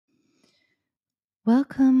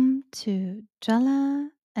Welcome to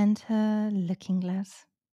Jala and her looking glass.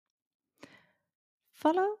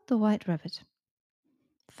 Follow the white rabbit.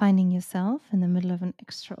 Finding yourself in the middle of an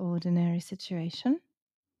extraordinary situation.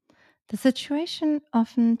 The situation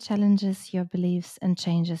often challenges your beliefs and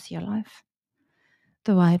changes your life.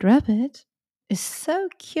 The white rabbit is so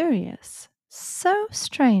curious, so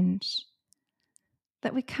strange,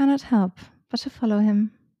 that we cannot help but to follow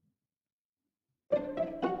him.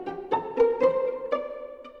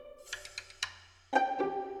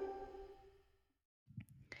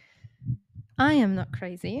 I am not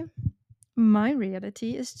crazy. My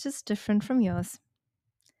reality is just different from yours.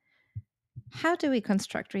 How do we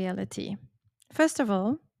construct reality? First of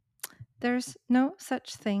all, there's no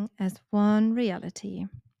such thing as one reality.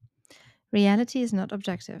 Reality is not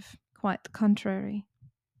objective, quite the contrary.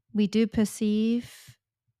 We do perceive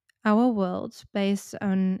our world based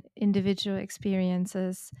on individual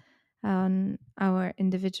experiences, on our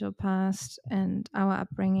individual past and our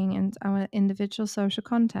upbringing and our individual social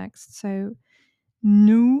context. So,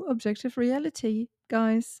 no objective reality,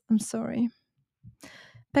 guys. I'm sorry.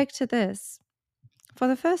 Back to this. For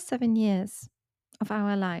the first 7 years of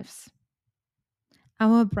our lives,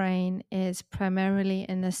 our brain is primarily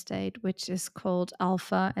in a state which is called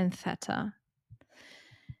alpha and theta.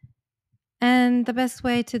 And the best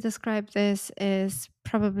way to describe this is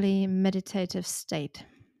probably meditative state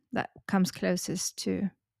that comes closest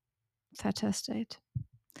to theta state.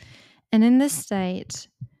 And in this state,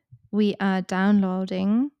 we are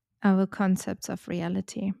downloading our concepts of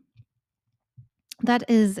reality. That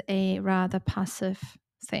is a rather passive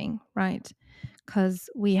thing, right? Because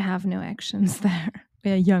we have no actions there.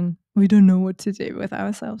 We are young. We don't know what to do with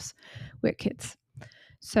ourselves. We're kids.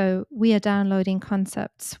 So we are downloading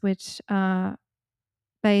concepts which are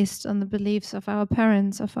based on the beliefs of our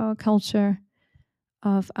parents, of our culture,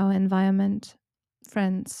 of our environment,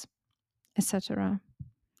 friends, etc.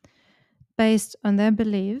 Based on their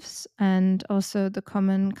beliefs and also the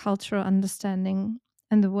common cultural understanding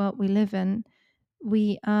and the world we live in,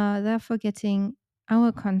 we are therefore getting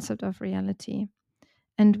our concept of reality,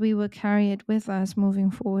 and we will carry it with us moving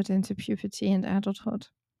forward into puberty and adulthood.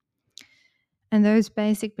 And those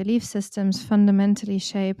basic belief systems fundamentally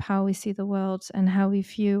shape how we see the world and how we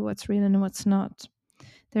view what's real and what's not.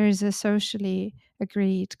 There is a socially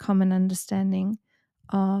agreed common understanding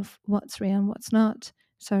of what's real and what's not,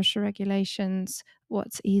 social regulations,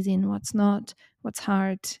 what's easy and what's not, what's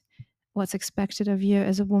hard, what's expected of you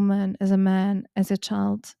as a woman, as a man, as a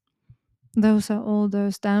child. Those are all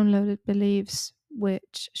those downloaded beliefs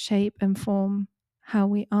which shape and form how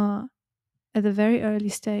we are at a very early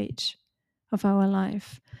stage of our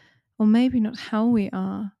life. Or maybe not how we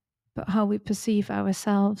are, but how we perceive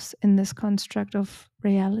ourselves in this construct of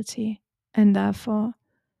reality, and therefore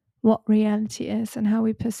what reality is and how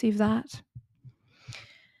we perceive that.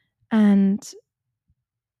 And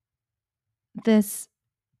this,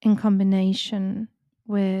 in combination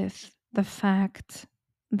with the fact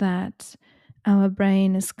that our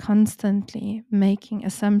brain is constantly making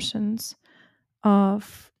assumptions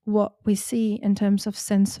of what we see in terms of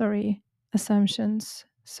sensory assumptions.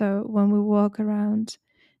 So when we walk around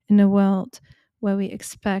in a world where we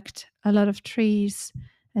expect a lot of trees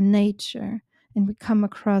and nature, and we come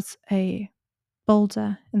across a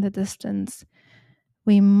boulder in the distance,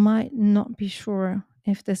 we might not be sure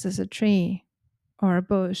if this is a tree or a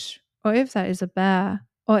bush, or if that is a bear,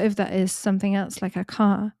 or if that is something else like a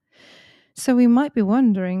car. So we might be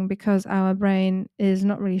wondering because our brain is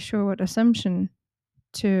not really sure what assumption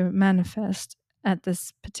to manifest at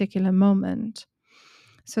this particular moment.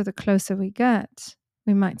 So the closer we get,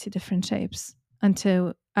 we might see different shapes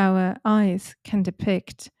until our eyes can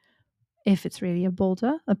depict if it's really a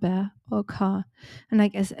boulder, a bear, or a car. And I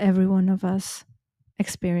guess every one of us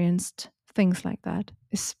experienced things like that,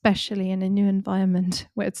 especially in a new environment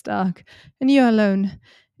where it's dark and you're alone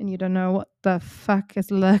and you don't know what the fuck is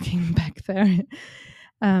lurking back there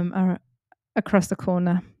or across the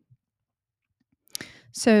corner.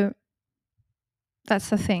 So that's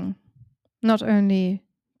the thing. Not only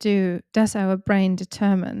does our brain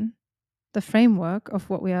determine the framework of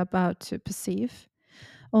what we are about to perceive,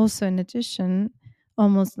 also in addition,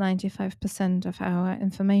 almost 95% of our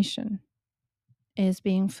information is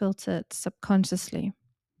being filtered subconsciously.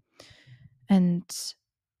 And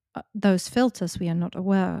those filters we are not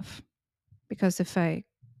aware of. Because if I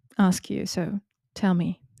ask you, so tell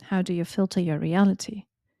me, how do you filter your reality?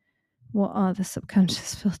 What are the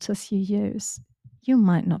subconscious filters you use? You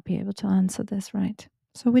might not be able to answer this, right?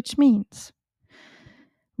 So, which means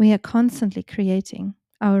we are constantly creating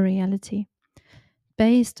our reality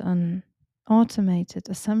based on automated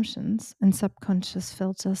assumptions and subconscious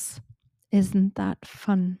filters. Isn't that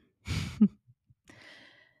fun?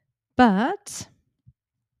 But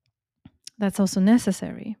that's also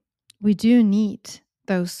necessary. We do need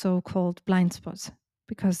those so-called blind spots,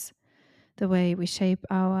 because the way we shape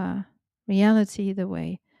our reality, the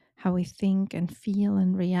way how we think and feel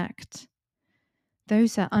and react,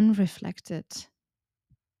 those are unreflected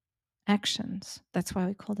actions. That's why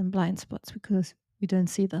we call them blind spots, because we don't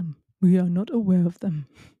see them. We are not aware of them.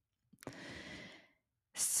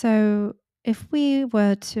 So if we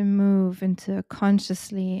were to move into a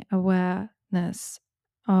consciously awareness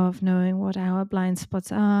of knowing what our blind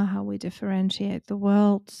spots are, how we differentiate the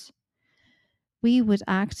world, we would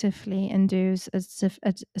actively induce a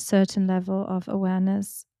certain level of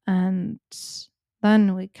awareness, and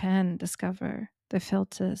then we can discover the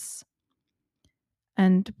filters.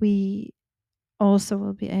 And we also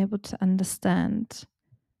will be able to understand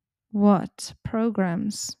what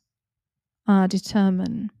programs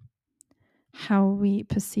determine how we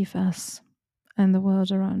perceive us and the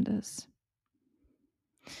world around us.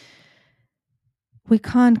 We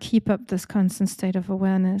can't keep up this constant state of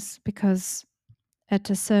awareness, because at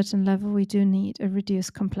a certain level we do need a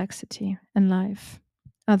reduced complexity in life.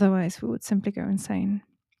 Otherwise we would simply go insane.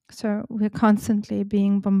 So we're constantly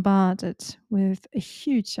being bombarded with a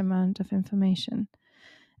huge amount of information,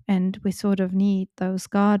 and we sort of need those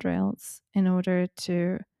guardrails in order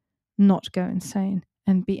to not go insane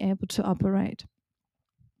and be able to operate.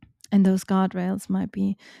 And those guardrails might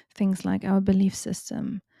be things like our belief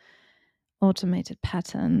system, automated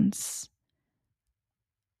patterns,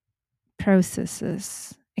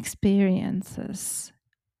 processes, experiences.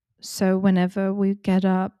 So whenever we get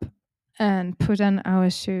up and put on our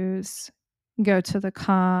shoes, go to the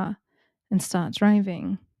car and start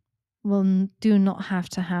driving, we'll do not have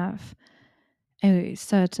to have a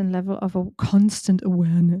certain level of a constant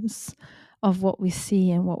awareness of what we see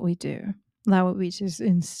and what we do. That would be just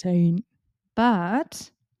insane. But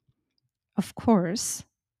of course,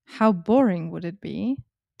 how boring would it be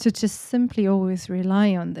to just simply always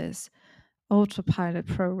rely on this autopilot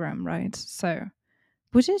program, right? So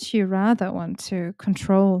wouldn't you rather want to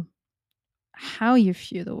control how you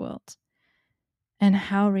view the world and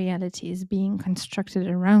how reality is being constructed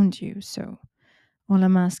around you? So all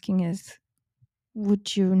I'm asking is,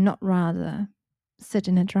 would you not rather sit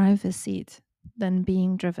in a driver's seat than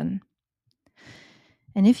being driven?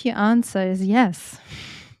 And if your answer is yes,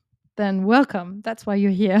 then welcome. That's why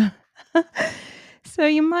you're here. So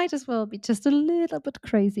you might as well be just a little bit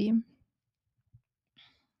crazy.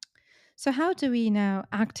 So how do we now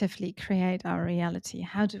actively create our reality?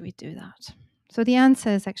 How do we do that? So the answer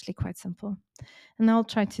is actually quite simple. And I'll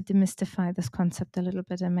try to demystify this concept a little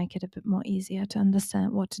bit and make it a bit more easier to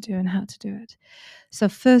understand what to do and how to do it. So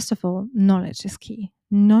first of all, knowledge is key.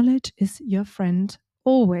 Knowledge is your friend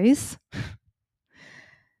always.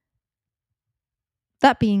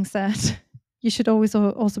 That being said, you should always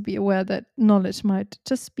also be aware that knowledge might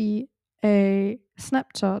just be a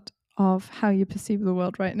snapshot of how you perceive the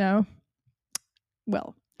world right now.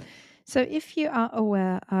 Well, so if you are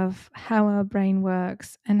aware of how our brain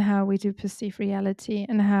works and how we do perceive reality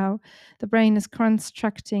and how the brain is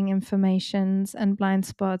constructing informations and blind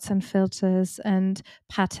spots and filters and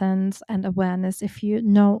patterns and awareness, if you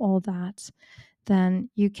know all that, then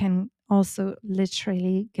you can also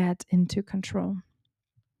literally get into control.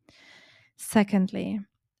 Secondly,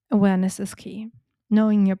 awareness is key.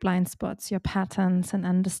 Knowing your blind spots, your patterns, and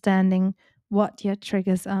understanding what your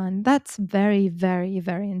triggers are. And that's very, very,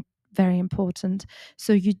 very, very important.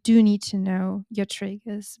 So you do need to know your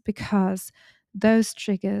triggers, because those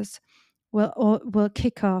triggers will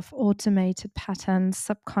kick off automated patterns,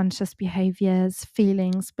 subconscious behaviors,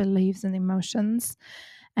 feelings, beliefs, and emotions.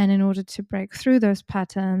 And in order to break through those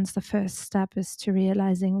patterns, the first step is to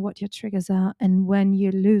realizing what your triggers are. And when you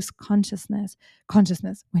lose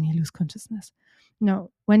when you lose consciousness.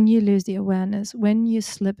 No, when you lose the awareness, when you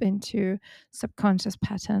slip into subconscious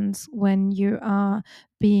patterns, when you are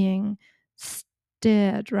being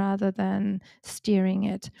steered rather than steering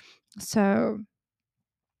it. So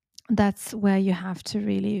that's where you have to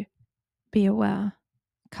really be aware.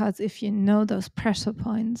 Because if you know those pressure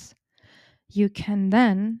points, you can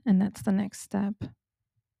then, and that's the next step,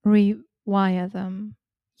 rewire them.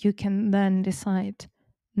 You can then decide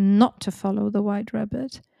not to follow the white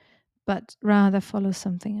rabbit, but rather follow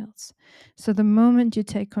something else. So the moment you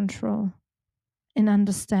take control in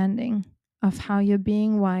understanding of how you're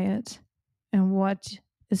being wired and what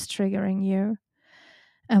is triggering you,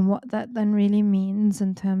 and what that then really means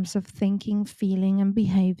in terms of thinking, feeling, and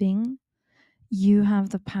behaving, you have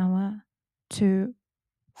the power to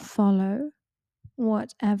follow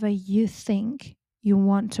whatever you think you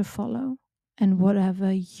want to follow and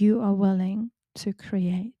whatever you are willing to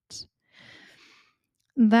create.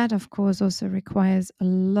 That, of course, also requires a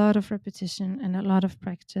lot of repetition and a lot of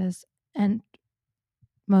practice. And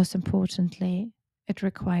most importantly, it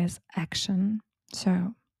requires action.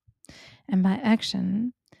 So, and by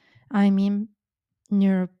action, I mean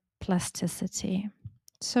neuroplasticity.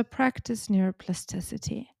 So practice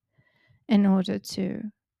neuroplasticity in order to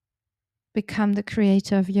become the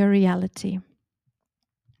creator of your reality.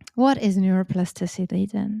 What is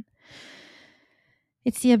neuroplasticity then?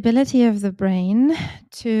 It's the ability of the brain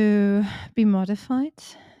to be modified,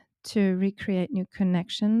 to recreate new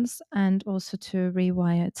connections, and also to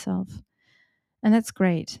rewire itself. And that's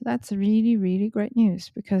great. That's really, really great news,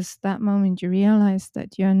 because that moment you realize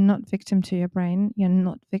that you're not victim to your brain, you're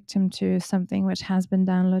not victim to something which has been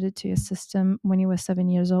downloaded to your system when you were 7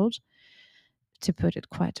 years old, to put it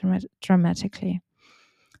quite dramatically.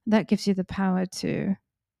 That gives you the power to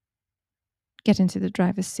get into the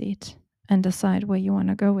driver's seat and decide where you want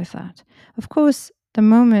to go with that. Of course, the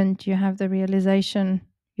moment you have the realization,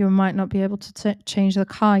 you might not be able to change the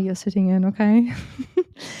car you're sitting in, okay?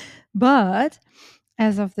 But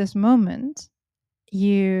as of this moment,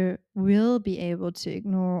 you will be able to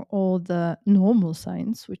ignore all the normal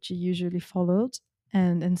signs which you usually followed,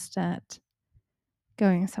 and instead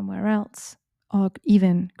going somewhere else, or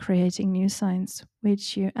even creating new signs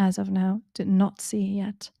which you, as of now, did not see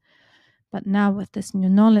yet. But now with this new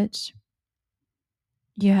knowledge,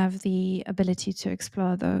 you have the ability to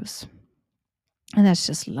explore those. And that's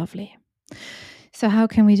just lovely. So how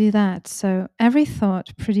can we do that? So every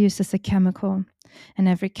thought produces a chemical, and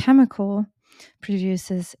every chemical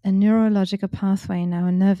produces a neurological pathway in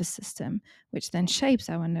our nervous system, which then shapes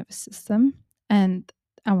our nervous system. And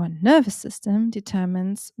our nervous system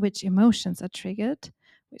determines which emotions are triggered,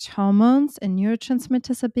 which hormones and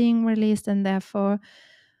neurotransmitters are being released, and therefore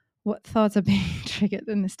what thoughts are being triggered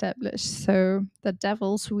and established. So the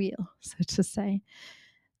devil's wheel, so to say.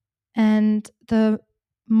 And the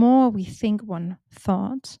more we think one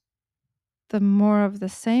thought, the more of the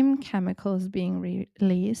same chemical is being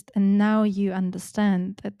released. And now you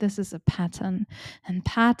understand that this is a pattern, and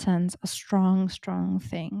patterns are strong, strong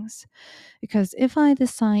things. Because if I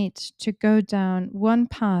decide to go down one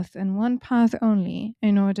path and one path only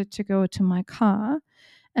in order to go to my car,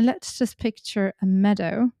 and let's just picture a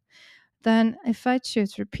meadow, then if I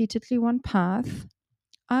choose repeatedly one path,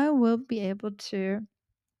 I will be able to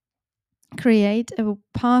create a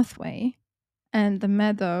pathway, and the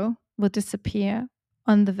meadow will disappear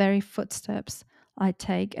on the very footsteps I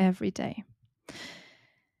take every day.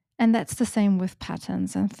 And that's the same with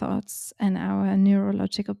patterns and thoughts and our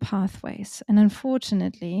neurological pathways. And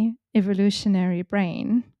unfortunately, evolutionary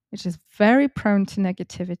brain, which is very prone to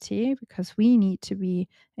negativity, because we need to be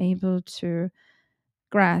able to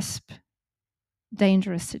grasp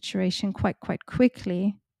dangerous situation quite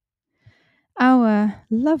quickly, our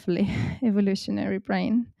lovely evolutionary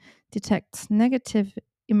brain detects negative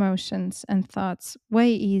emotions and thoughts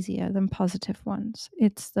way easier than positive ones.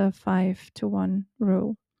 It's the 5-to-1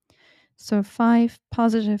 rule. So 5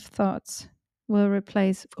 positive thoughts will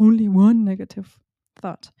replace only 1 negative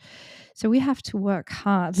thought. So we have to work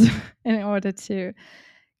hard in order to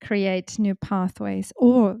create new pathways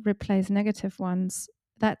or replace negative ones.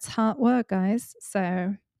 That's hard work, guys.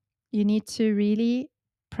 So you need to really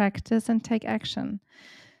practice and take action.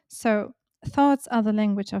 So thoughts are the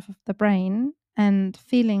language of the brain, and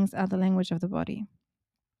feelings are the language of the body.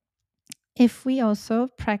 If we also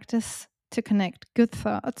practice to connect good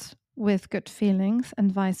thoughts with good feelings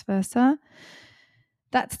and vice versa,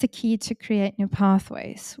 that's the key to create new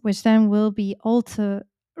pathways, which then will be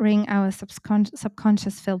altering our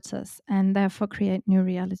subconscious filters and therefore create new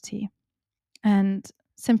reality. And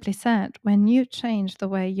simply said, when you change the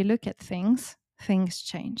way you look at things, things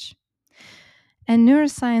change. And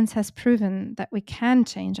neuroscience has proven that we can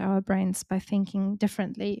change our brains by thinking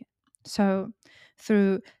differently. So,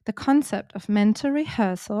 through the concept of mental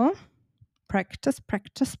rehearsal, practice,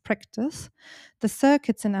 practice, practice, the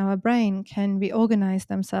circuits in our brain can reorganize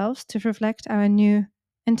themselves to reflect our new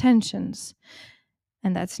intentions.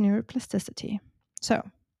 And that's neuroplasticity. So,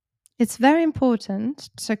 it's very important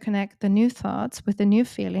to connect the new thoughts with the new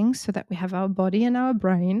feelings so that we have our body and our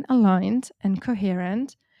brain aligned and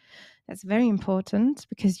coherent. That's very important,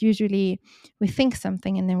 because usually we think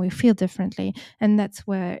something and then we feel differently. And that's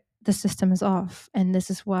where the system is off. And this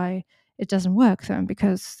is why it doesn't work then,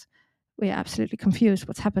 because we're absolutely confused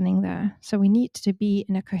what's happening there. So we need to be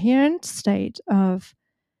in a coherent state of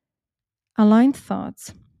aligned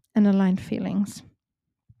thoughts and aligned feelings.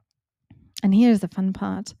 And here's the fun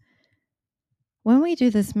part. When we do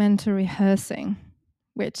this mental rehearsing,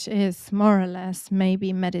 which is more or less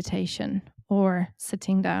maybe meditation or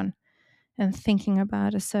sitting down and thinking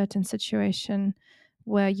about a certain situation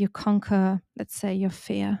where you conquer, let's say, your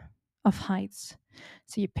fear of heights.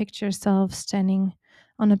 So you picture yourself standing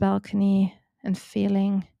on a balcony and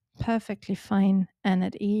feeling perfectly fine and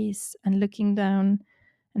at ease and looking down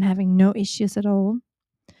and having no issues at all.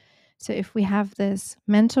 So if we have this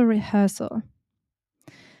mental rehearsal,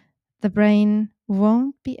 the brain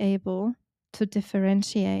won't be able to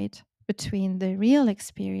differentiate between the real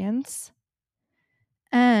experience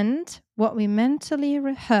and what we mentally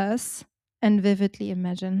rehearse and vividly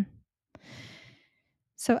imagine.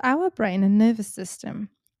 So our brain and nervous system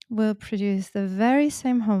will produce the very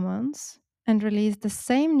same hormones and release the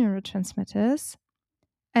same neurotransmitters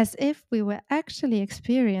as if we were actually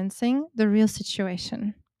experiencing the real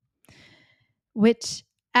situation, which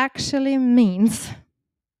actually means,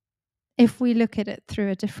 if we look at it through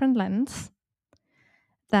a different lens,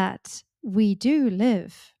 that we do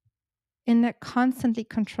live in a constantly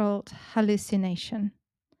controlled hallucination,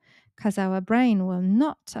 because our brain will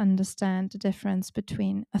not understand the difference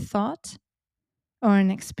between a thought or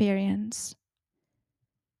an experience.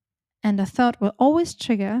 And a thought will always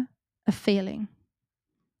trigger a feeling,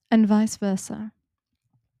 and vice versa.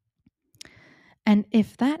 And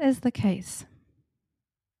if that is the case,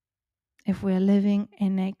 if we're living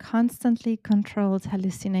in a constantly controlled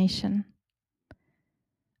hallucination,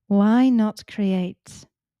 why not create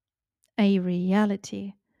a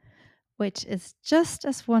reality which is just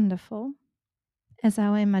as wonderful as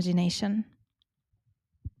our imagination?